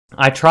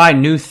I try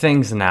new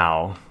things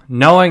now,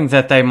 knowing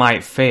that they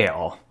might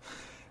fail.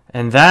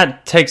 And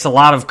that takes a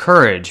lot of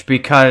courage,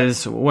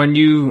 because when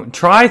you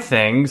try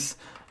things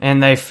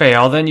and they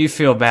fail, then you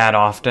feel bad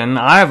often.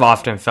 I've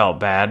often felt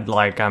bad,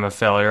 like I'm a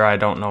failure, I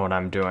don't know what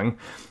I'm doing.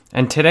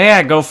 And today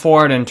I go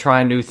forward and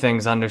try new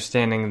things,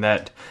 understanding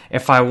that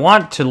if I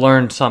want to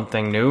learn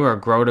something new or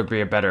grow to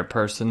be a better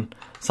person,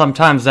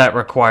 sometimes that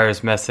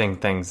requires messing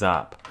things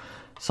up.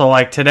 So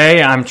like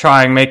today, I'm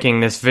trying making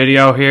this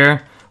video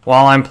here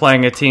while I'm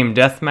playing a team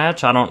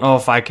deathmatch. I don't know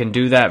if I can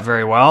do that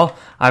very well.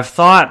 I've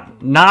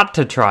thought not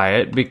to try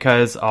it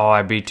because,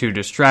 I'd be too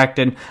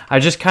distracted. I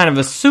just kind of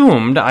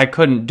assumed I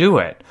couldn't do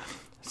it.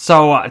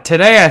 So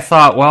today I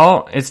thought,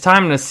 well, it's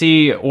time to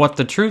see what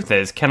the truth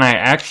is. Can I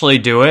actually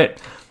do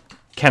it?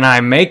 Can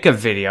I make a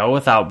video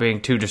without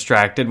being too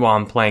distracted while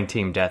I'm playing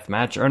team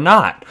deathmatch or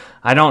not?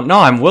 I don't know.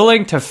 I'm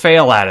willing to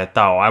fail at it,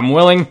 though. I'm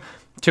willing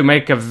to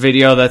make a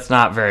video that's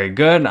not very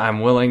good.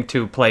 I'm willing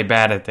to play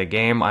bad at the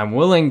game. I'm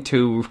willing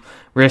to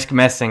risk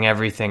messing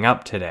everything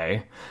up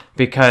today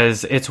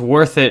because it's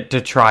worth it to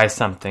try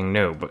something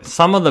new. But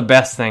some of the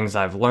best things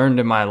I've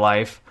learned in my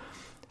life,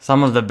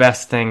 some of the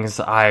best things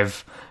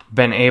I've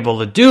been able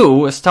to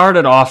do,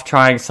 started off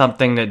trying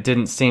something that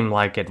didn't seem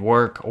like it'd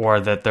work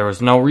or that there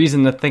was no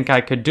reason to think I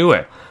could do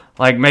it.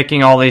 Like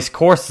making all these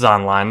courses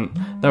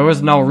online, there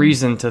was no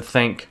reason to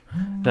think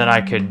that I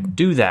could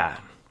do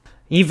that.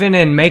 Even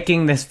in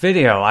making this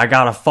video, I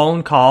got a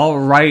phone call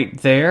right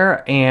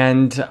there,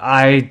 and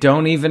I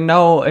don't even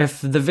know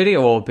if the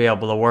video will be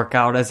able to work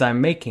out as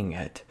I'm making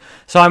it.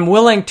 So I'm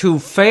willing to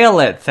fail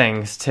at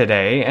things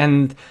today,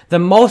 and the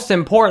most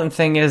important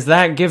thing is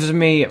that gives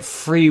me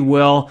free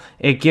will.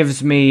 It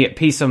gives me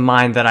peace of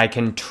mind that I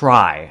can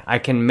try. I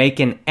can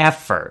make an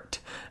effort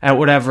at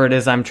whatever it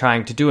is I'm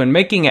trying to do, and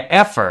making an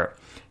effort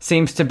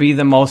seems to be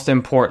the most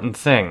important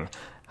thing.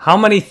 How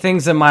many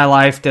things in my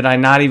life did I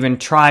not even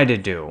try to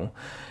do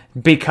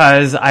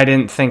because I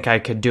didn't think I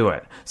could do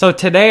it? So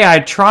today I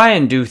try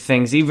and do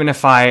things even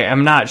if I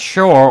am not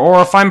sure,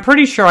 or if I'm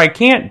pretty sure I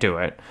can't do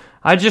it.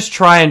 I just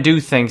try and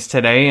do things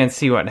today and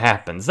see what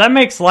happens. That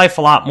makes life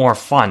a lot more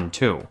fun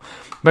too.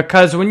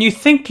 Because when you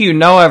think you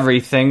know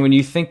everything, when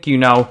you think you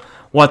know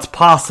what's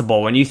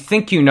possible, when you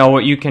think you know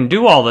what you can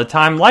do all the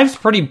time, life's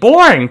pretty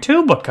boring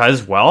too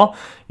because, well,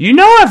 you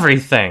know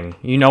everything.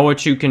 You know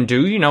what you can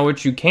do, you know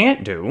what you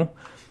can't do.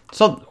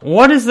 So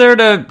what is there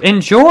to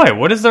enjoy?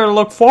 What is there to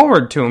look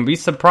forward to and be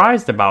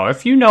surprised about?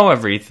 If you know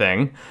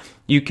everything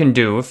you can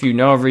do, if you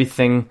know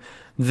everything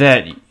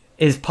that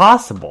is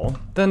possible,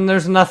 then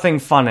there's nothing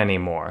fun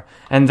anymore.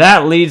 And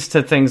that leads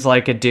to things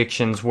like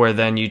addictions, where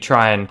then you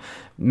try and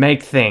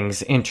make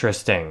things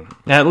interesting.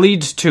 That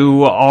leads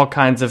to all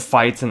kinds of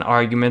fights and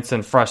arguments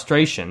and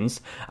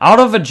frustrations out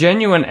of a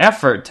genuine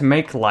effort to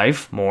make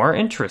life more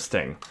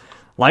interesting.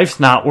 Life's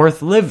not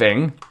worth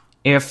living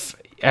if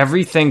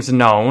everything's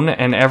known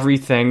and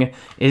everything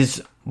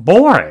is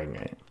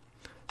boring.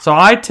 So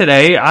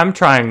I'm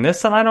trying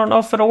this, and I don't know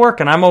if it'll work,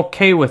 and I'm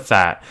okay with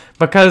that,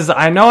 because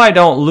I know I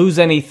don't lose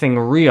anything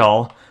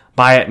real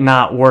by it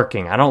not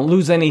working. I don't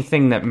lose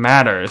anything that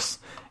matters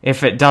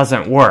if it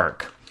doesn't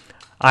work.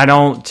 I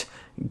don't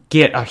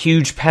get a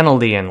huge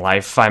penalty in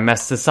life if I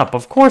mess this up.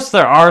 Of course,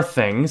 there are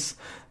things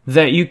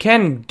that you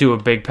can do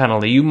a big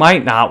penalty. You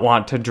might not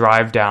want to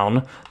drive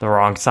down the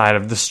wrong side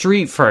of the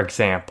street, for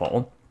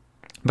example,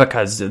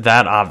 because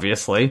that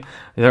obviously,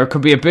 there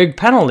could be a big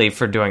penalty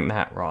for doing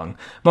that wrong.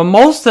 But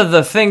most of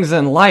the things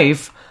in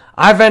life,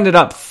 I've ended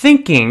up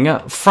thinking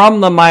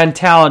from the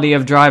mentality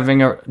of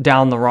driving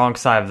down the wrong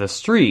side of the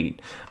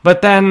street.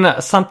 But then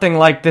something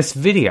like this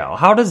video,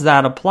 how does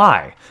that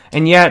apply?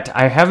 And yet,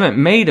 I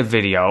haven't made a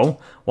video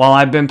while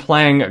I've been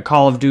playing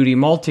Call of Duty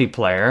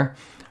multiplayer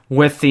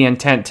with the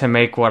intent to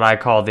make what I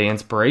call the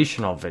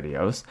inspirational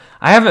videos.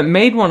 I haven't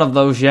made one of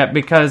those yet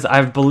because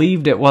I've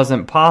believed it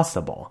wasn't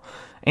possible.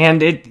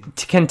 And it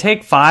can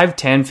take 5,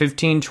 10,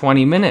 15,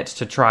 20 minutes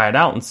to try it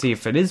out and see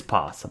if it is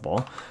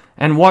possible.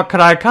 And what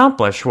could I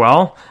accomplish?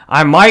 Well,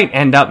 I might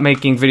end up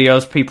making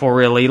videos people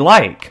really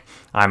like.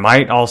 I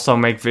might also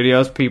make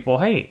videos people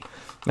hate.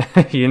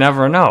 You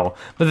never know.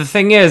 But the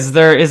thing is,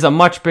 there is a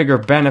much bigger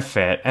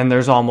benefit, and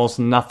there's almost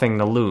nothing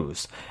to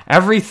lose.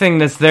 Everything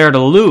that's there to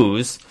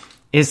lose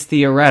is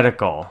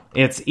theoretical.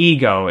 It's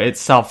ego,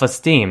 it's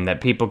self-esteem, that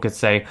people could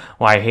say,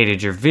 well, I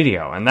hated your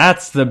video. And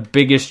that's the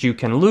biggest you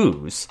can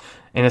lose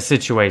in a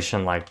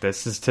situation like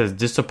this, is to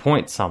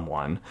disappoint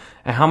someone.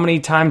 And how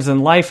many times in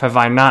life have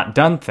I not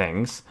done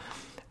things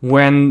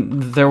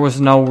when there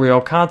was no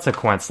real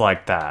consequence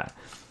like that?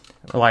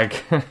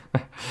 Like,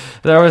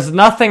 there was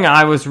nothing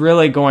I was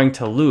really going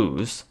to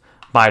lose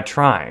by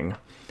trying.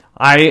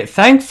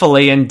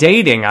 Thankfully, in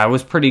dating, I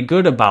was pretty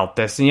good about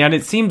this, and yet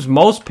it seems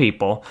most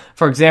people,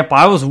 for example,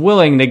 I was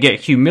willing to get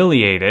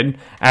humiliated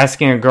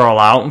asking a girl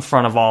out in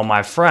front of all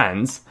my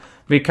friends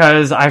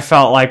because I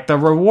felt like the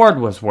reward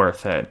was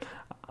worth it.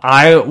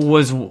 I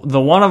was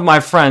the one of my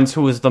friends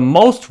who was the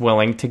most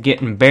willing to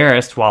get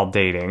embarrassed while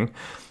dating,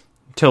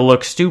 to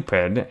look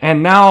stupid,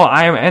 and now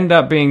I end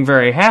up being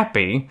very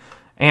happy,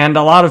 And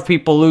a lot of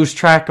people lose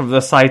track of the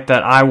sight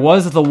that I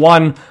was the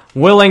one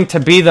willing to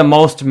be the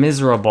most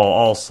miserable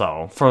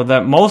also. For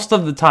that most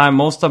of the time,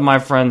 most of my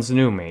friends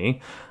knew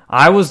me.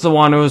 I was the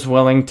one who was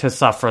willing to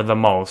suffer the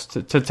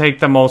most, to take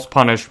the most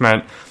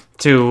punishment,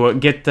 to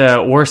get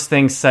the worst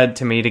things said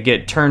to me, to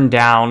get turned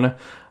down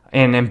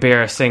in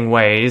embarrassing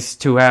ways,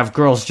 to have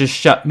girls just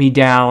shut me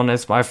down,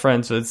 as my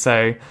friends would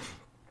say.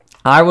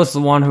 I was the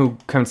one who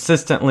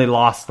consistently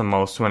lost the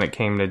most when it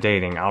came to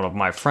dating out of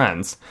my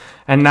friends.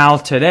 And now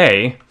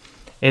today,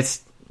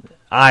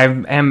 I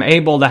am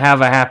able to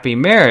have a happy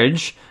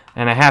marriage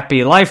and a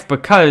happy life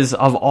because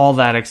of all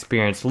that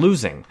experience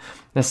losing.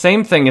 The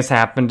same thing has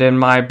happened in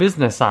my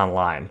business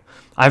online.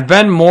 I've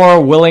been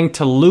more willing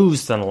to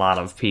lose than a lot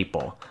of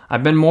people.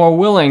 I've been more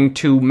willing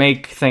to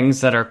make things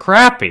that are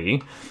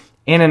crappy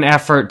in an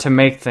effort to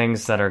make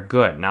things that are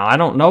good. Now, I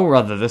don't know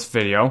whether this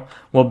video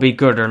will be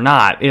good or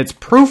not. It's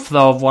proof,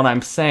 though, of what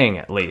I'm saying,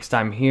 at least.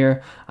 I'm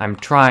here, I'm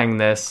trying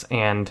this,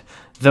 and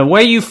the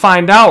way you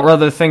find out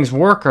whether things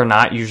work or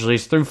not usually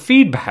is through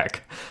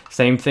feedback.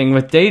 Same thing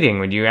with dating.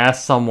 When you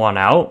ask someone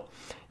out,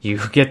 you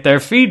get their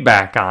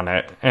feedback on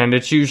it, and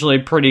it's usually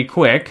pretty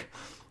quick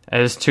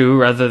as to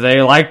whether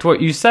they liked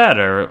what you said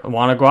or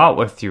want to go out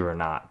with you or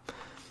not.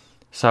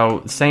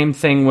 So, same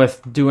thing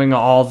with doing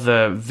all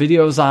the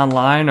videos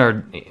online,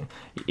 or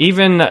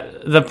even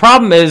the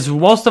problem is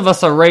most of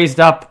us are raised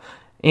up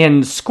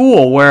in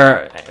school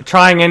where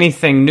trying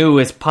anything new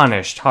is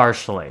punished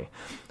harshly.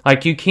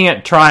 Like, you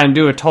can't try and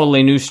do a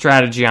totally new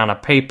strategy on a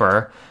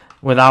paper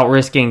without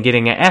risking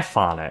getting an F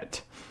on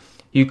it.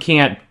 You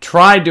can't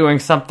try doing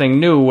something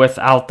new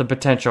without the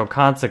potential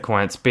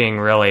consequence being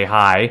really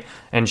high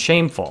and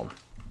shameful.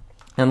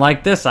 And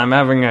like this, I'm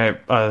having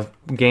a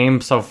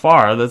game so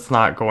far that's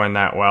not going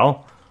that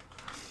well.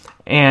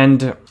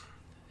 And,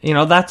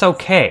 that's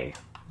okay.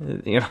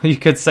 You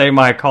could say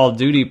my Call of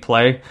Duty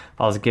play, if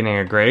I was getting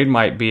a grade,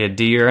 might be a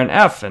D or an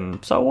F,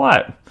 and so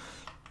what?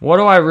 What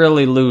do I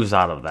really lose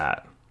out of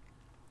that?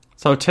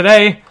 So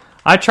today,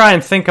 I try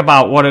and think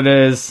about what it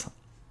is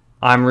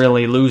I'm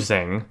really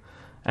losing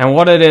and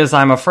what it is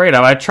I'm afraid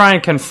of. I try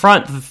and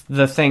confront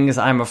the things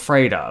I'm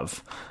afraid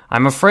of.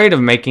 I'm afraid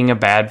of making a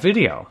bad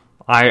video.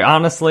 I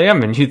honestly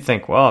am, and you'd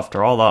think, well,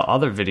 after all the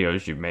other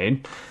videos you've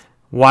made,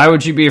 why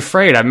would you be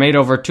afraid? I've made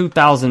over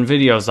 2,000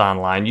 videos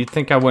online. You'd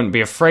think I wouldn't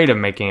be afraid of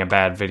making a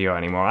bad video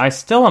anymore. I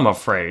still am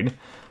afraid.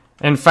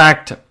 In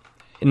fact,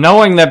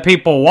 knowing that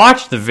people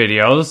watch the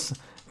videos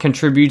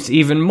contributes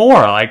even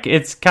more. Like,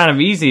 it's kind of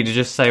easy to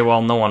just say,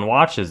 well, no one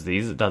watches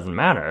these, it doesn't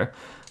matter.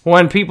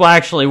 When people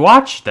actually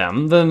watch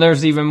them, then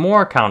there's even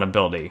more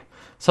accountability.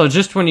 So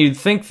just when you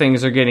think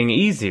things are getting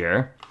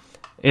easier,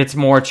 it's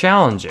more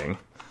challenging.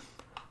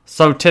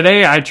 So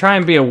today I try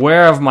and be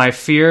aware of my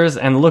fears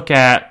and look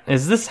at,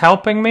 is this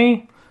helping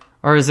me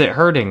or is it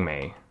hurting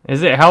me?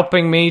 Is it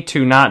helping me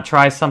to not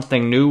try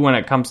something new when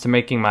it comes to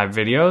making my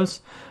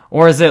videos?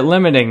 Or is it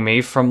limiting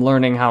me from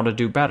learning how to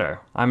do better?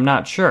 I'm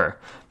not sure.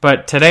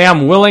 But today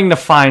I'm willing to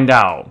find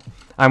out.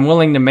 I'm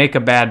willing to make a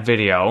bad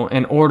video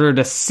in order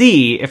to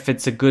see if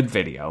it's a good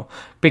video.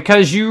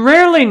 Because you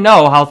rarely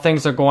know how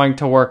things are going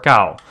to work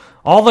out.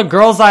 All the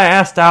girls I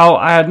asked out,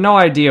 I had no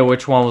idea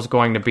which one was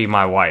going to be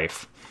my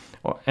wife.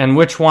 And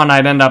which one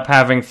I'd end up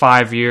having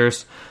 5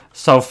 years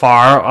so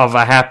far of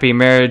a happy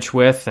marriage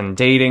with and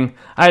dating.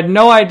 I had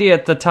no idea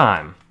at the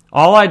time.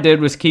 All I did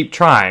was keep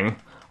trying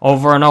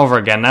over and over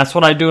again. That's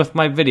what I do with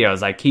my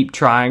videos. I keep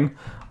trying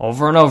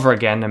over and over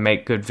again to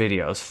make good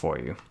videos for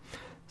you.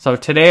 So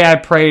today I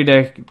pray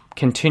to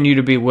continue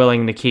to be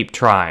willing to keep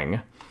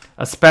trying,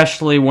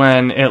 especially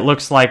when it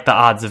looks like the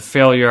odds of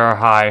failure are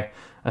high,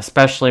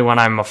 especially when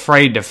I'm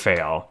afraid to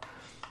fail.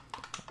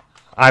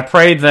 I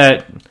pray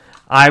that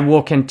I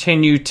will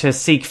continue to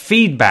seek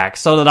feedback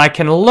so that I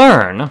can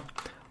learn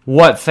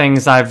what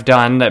things I've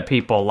done that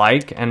people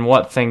like and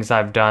what things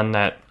I've done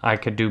that I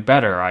could do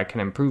better or I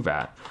can improve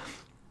at.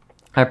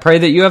 I pray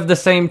that you have the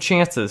same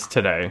chances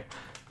today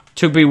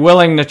to be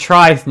willing to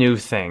try new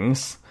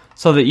things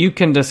so that you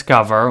can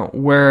discover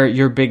where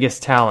your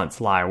biggest talents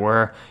lie,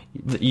 where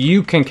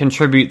you can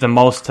contribute the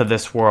most to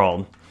this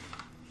world.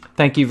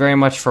 Thank you very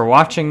much for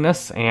watching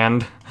this,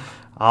 and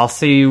I'll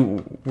see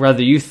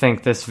whether you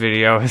think this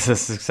video is a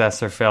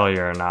success or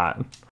failure or not.